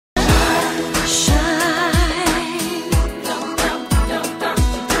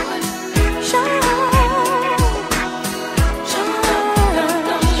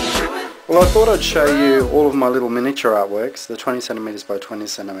Well, I thought I'd show you all of my little miniature artworks, the 20 centimeters by 20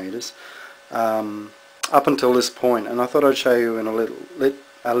 centimeters, up until this point, and I thought I'd show you in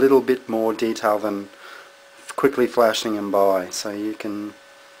a little bit more detail than quickly flashing them by, so you can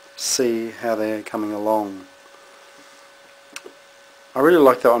see how they're coming along. I really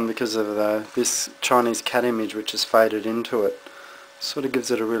like that one because of this Chinese cat image which is faded into it. Sort of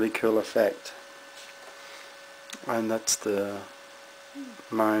gives it a really cool effect. And that's the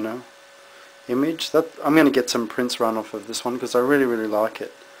Mona image. I'm going to get some prints run off of this one because I really like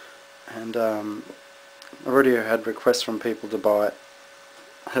it. And I've already had requests from people to buy it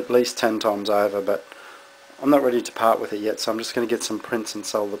at least 10 times over, but I'm not ready to part with it yet, so I'm just going to get some prints and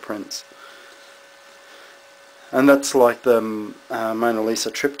sell the prints. And that's like the Mona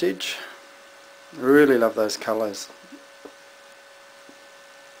Lisa triptych. I really love those colours.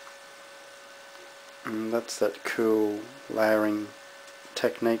 And that's that cool layering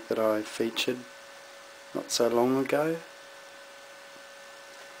technique that I featured not so long ago.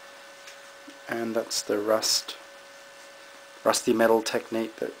 And that's the rusty metal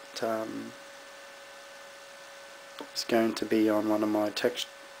technique that is going to be on one of my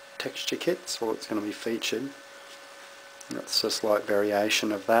texture kits, or it's going to be featured. That's a slight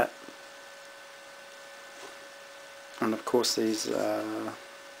variation of that. And of course these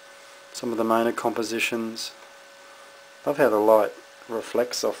some of the Mona compositions. Love how the light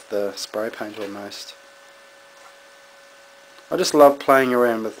reflects off the spray paint almost. I just love playing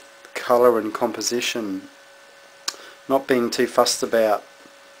around with colour and composition, not being too fussed about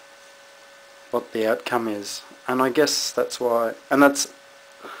what the outcome is. And I guess that's why, and that's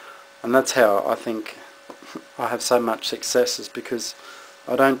how I think I have so much success, is because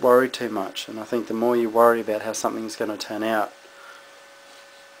I don't worry too much. And I think the more you worry about how something's going to turn out,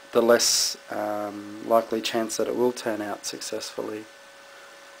 the less likely chance that it will turn out successfully.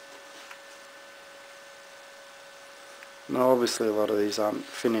 Now obviously a lot of these aren't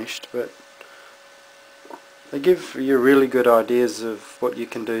finished, but they give you really good ideas of what you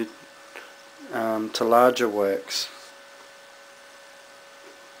can do to larger works.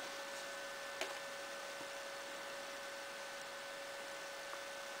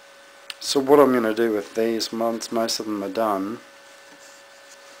 So what I'm going to do with these, once most of them are done,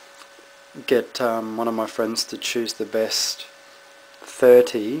 get one of my friends to choose the best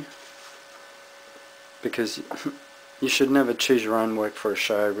 30, because you should never choose your own work for a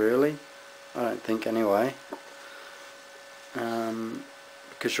show, really. I don't think, anyway,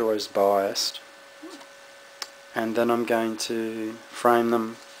 because you're always biased. And then I'm going to frame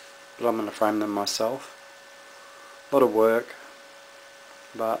them, but I'm going to frame them myself. A lot of work,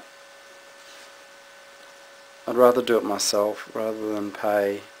 but I'd rather do it myself rather than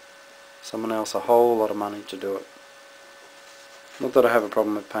pay someone else a whole lot of money to do it. Not that I have a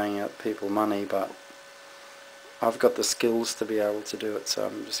problem with paying out people money, but I've got the skills to be able to do it, so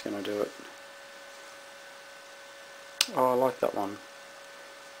I'm just going to do it. Oh, I like that one.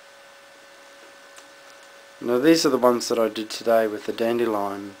 Now these are the ones that I did today with the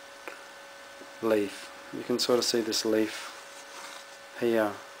dandelion leaf. You can sort of see this leaf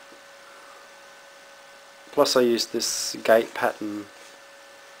here. Plus I used this gate pattern,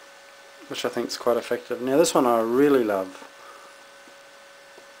 which I think is quite effective. Now this one I really love.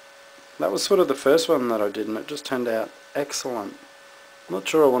 That was sort of the first one that I did, and it just turned out excellent. I'm not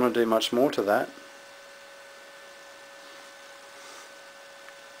sure I want to do much more to that.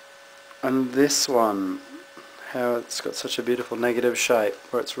 And this one, how it's got such a beautiful negative shape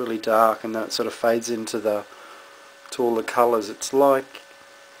where it's really dark and then it sort of fades into all the colours. It's like,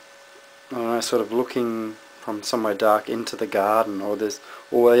 I don't know, sort of looking from somewhere dark into the garden, or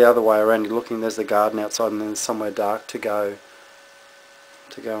the other way around, you're looking, there's the garden outside and then there's somewhere dark to go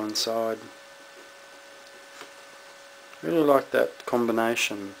inside. Really like that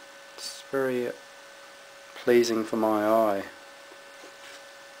combination. It's very pleasing for my eye.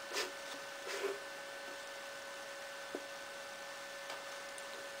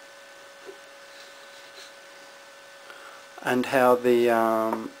 And how the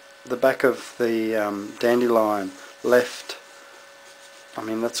back of the dandelion left, I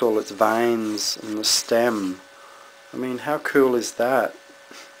mean that's all its veins and the stem. I mean, how cool is that?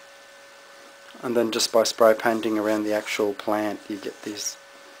 And then just by spray painting around the actual plant you get these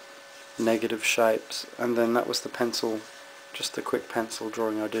negative shapes. And then that was the pencil, just a quick pencil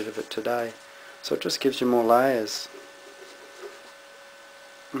drawing I did of it today. So it just gives you more layers.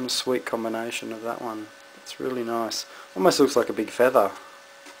 And a sweet combination of that one. It's really nice. Almost looks like a big feather.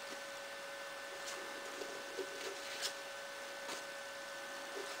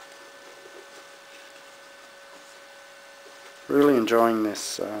 Really enjoying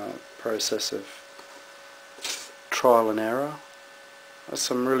this process of trial and error. There's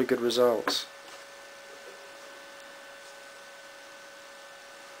some really good results.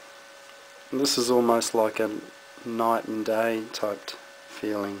 And this is almost like a night and day type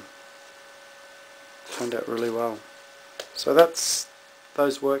feeling. Turned out really well. So that's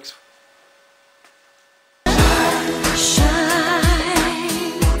those works